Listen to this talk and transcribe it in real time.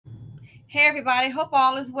Hey everybody, hope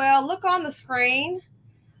all is well. Look on the screen.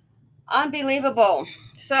 Unbelievable.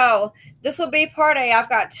 So this will be part A. I've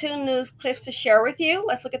got two news clips to share with you.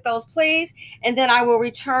 Let's look at those, please. And then I will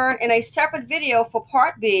return in a separate video for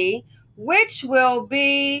part B, which will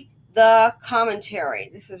be the commentary.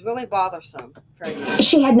 This is really bothersome.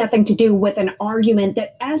 She had nothing to do with an argument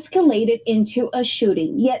that escalated into a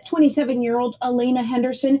shooting. Yet 27-year-old Alaina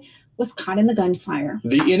Henderson was caught in the gunfire.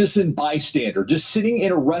 The innocent bystander just sitting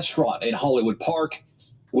in a restaurant in Hollywood Park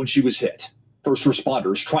when she was hit. First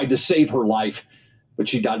responders tried to save her life, but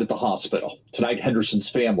she died at the hospital. Tonight, Henderson's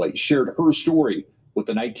family shared her story with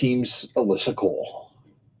the night team's Alyssa Cole.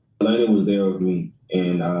 Alaina was there with me,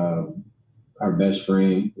 and our best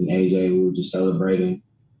friend and AJ, we were just celebrating.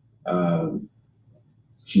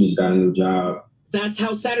 She just got a new job. That's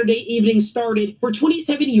how Saturday evening started for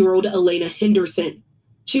 27-year-old Alaina Henderson.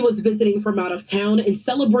 She was visiting from out of town and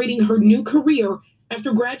celebrating her new career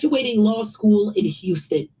after graduating law school in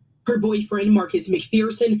Houston. Her boyfriend, Marcus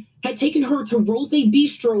McPherson, had taken her to Rose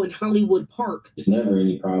Bistro in Hollywood Park. There's never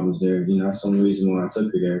any problems there. That's the only reason why I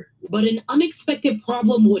took her there. But an unexpected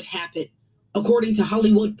problem would happen. According to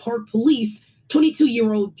Hollywood Park police,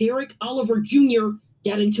 22-year-old Derek Oliver Jr.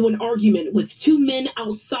 got into an argument with two men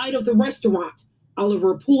outside of the restaurant.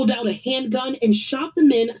 Oliver pulled out a handgun and shot the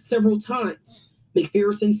men several times.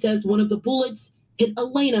 McPherson says one of the bullets hit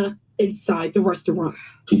Alaina inside the restaurant.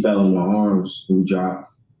 She fell in my arms, we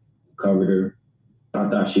dropped, covered her. I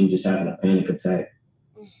thought she was just having a panic attack.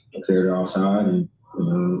 I cleared her outside and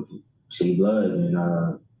see blood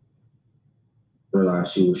and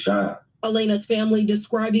realized she was shot. Alaina's family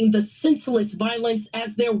describing the senseless violence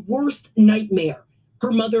as their worst nightmare.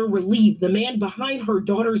 Her mother relieved the man behind her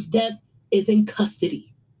daughter's death is in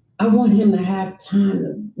custody. I want him to have time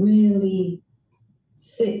to really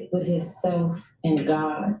sit with himself and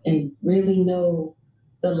God and really know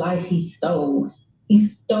the life he stole. He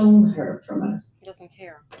stole her from us. He doesn't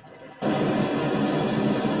care.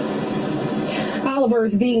 Oliver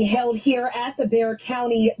is being held here at the Bexar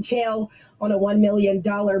County Jail on a $1 million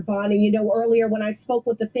bond. And earlier when I spoke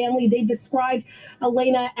with the family, they described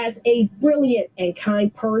Alaina as a brilliant and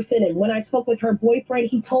kind person. And when I spoke with her boyfriend,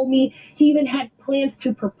 he told me he even had plans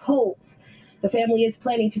to propose. The family is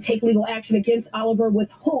planning to take legal action against Oliver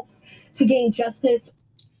with hopes to gain justice.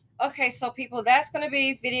 Okay, so people, that's going to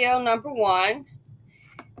be video number one.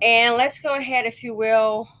 And let's go ahead, if you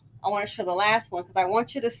will. I want to show the last one because I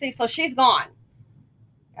want you to see. So she's gone.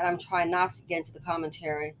 And I'm trying not to get into the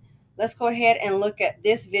commentary. Let's go ahead and look at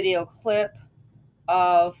this video clip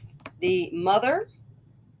of the mother.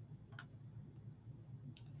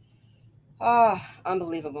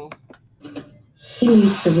 Unbelievable. He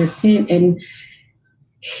needs to repent, and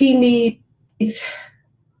we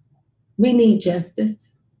need justice.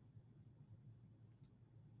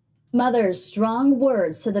 Mother's strong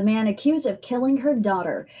words to the man accused of killing her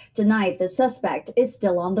daughter. Tonight, the suspect is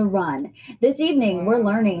still on the run. This evening, we're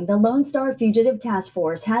learning the Lone Star Fugitive Task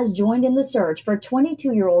Force has joined in the search for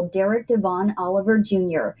 22-year-old Derek Devon Oliver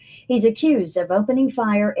Jr. He's accused of opening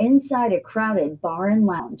fire inside a crowded bar and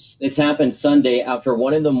lounge. This happened Sunday after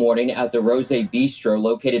 1 a.m. at the Rose Bistro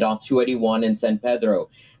located off 281 in San Pedro.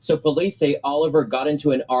 So police say Oliver got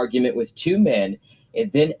into an argument with two men and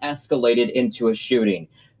then escalated into a shooting.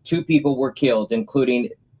 Two people were killed, including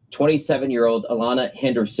 27-year-old Alaina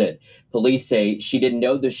Henderson. Police say she didn't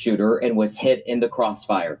know the shooter and was hit in the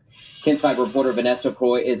crossfire. KENS 5 reporter Vanessa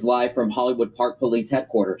Croy is live from Hollywood Park Police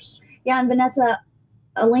Headquarters. Yeah, and Vanessa,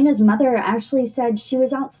 Alaina's mother actually said she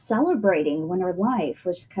was out celebrating when her life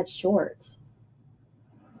was cut short.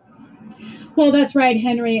 Well, that's right,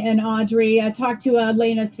 Henry and Audrey. I talked to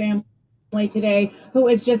Alaina's family today, who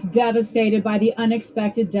is just devastated by the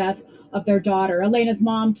unexpected death of their daughter. Alaina's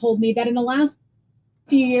mom told me that in the last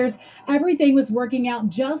few years, everything was working out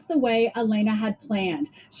just the way Alaina had planned.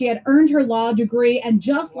 She had earned her law degree, and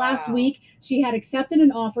just last week, she had accepted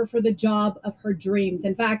an offer for the job of her dreams.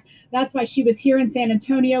 In fact, that's why she was here in San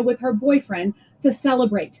Antonio with her boyfriend to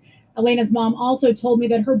celebrate. Alaina's mom also told me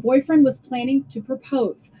that her boyfriend was planning to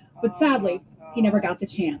propose, but sadly, he never got the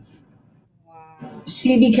chance.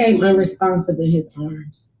 She became unresponsive in his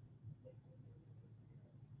arms.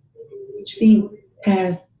 She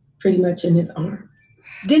passed pretty much in his arms.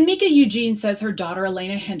 Denmika Eugene says her daughter,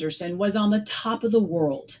 Alaina Henderson, was on the top of the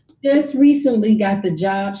world. Just recently got the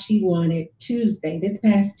job she wanted this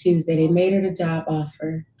past Tuesday. They made her the job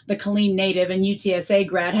offer. The Killeen native and UTSA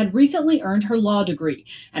grad had recently earned her law degree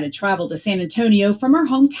and had traveled to San Antonio from her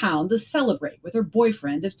hometown to celebrate with her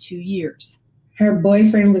boyfriend of 2 years. Her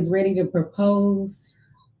boyfriend was ready to propose.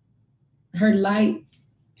 Her light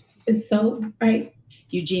is so bright.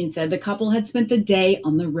 Eugene said the couple had spent the day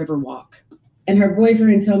on the Riverwalk. And her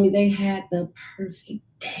boyfriend told me they had the perfect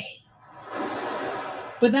day.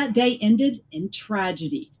 But that day ended in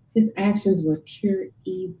tragedy. His actions were pure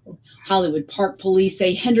evil. Hollywood Park police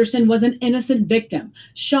say Henderson was an innocent victim,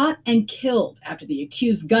 shot and killed after the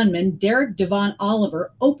accused gunman, Derek Devon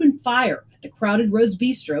Oliver, opened fire at the crowded Rose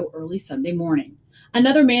Bistro early Sunday morning.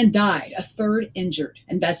 Another man died, a third injured.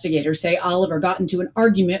 Investigators say Oliver got into an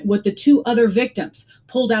argument with the two other victims,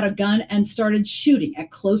 pulled out a gun, and started shooting at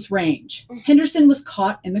close range. Henderson was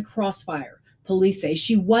caught in the crossfire. Police say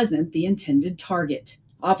she wasn't the intended target.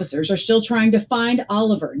 Officers are still trying to find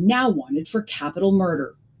Oliver, now wanted for capital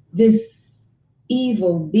murder. This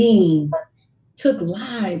evil being took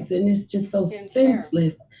lives, and it's just so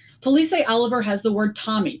senseless. Police say Oliver has the word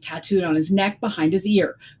Tommy tattooed on his neck behind his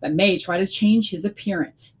ear, but may try to change his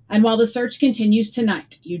appearance. And while the search continues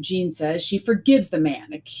tonight, Eugene says she forgives the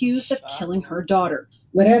man accused of killing her daughter.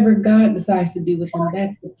 Whatever God decides to do with him,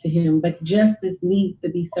 that's up to him, but justice needs to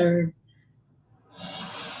be served.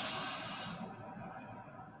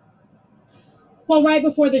 Well, right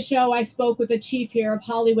before the show, I spoke with the chief here of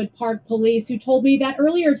Hollywood Park Police, who told me that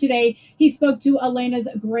earlier today he spoke to Alaina's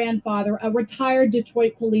grandfather, a retired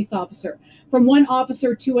Detroit police officer. From one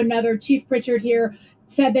officer to another, Chief Pritchard here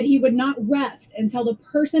said that he would not rest until the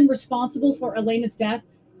person responsible for Alaina's death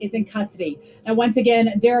is in custody. Now, once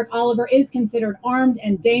again, Derek Oliver is considered armed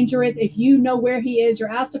and dangerous. If you know where he is,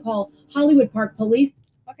 you're asked to call Hollywood Park Police.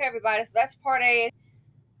 Okay, everybody, so that's part A.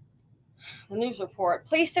 The news report.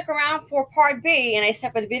 Please stick around for part B in a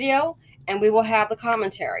separate video, and we will have the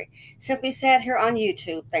commentary. Simply Said here on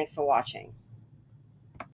YouTube. Thanks for watching.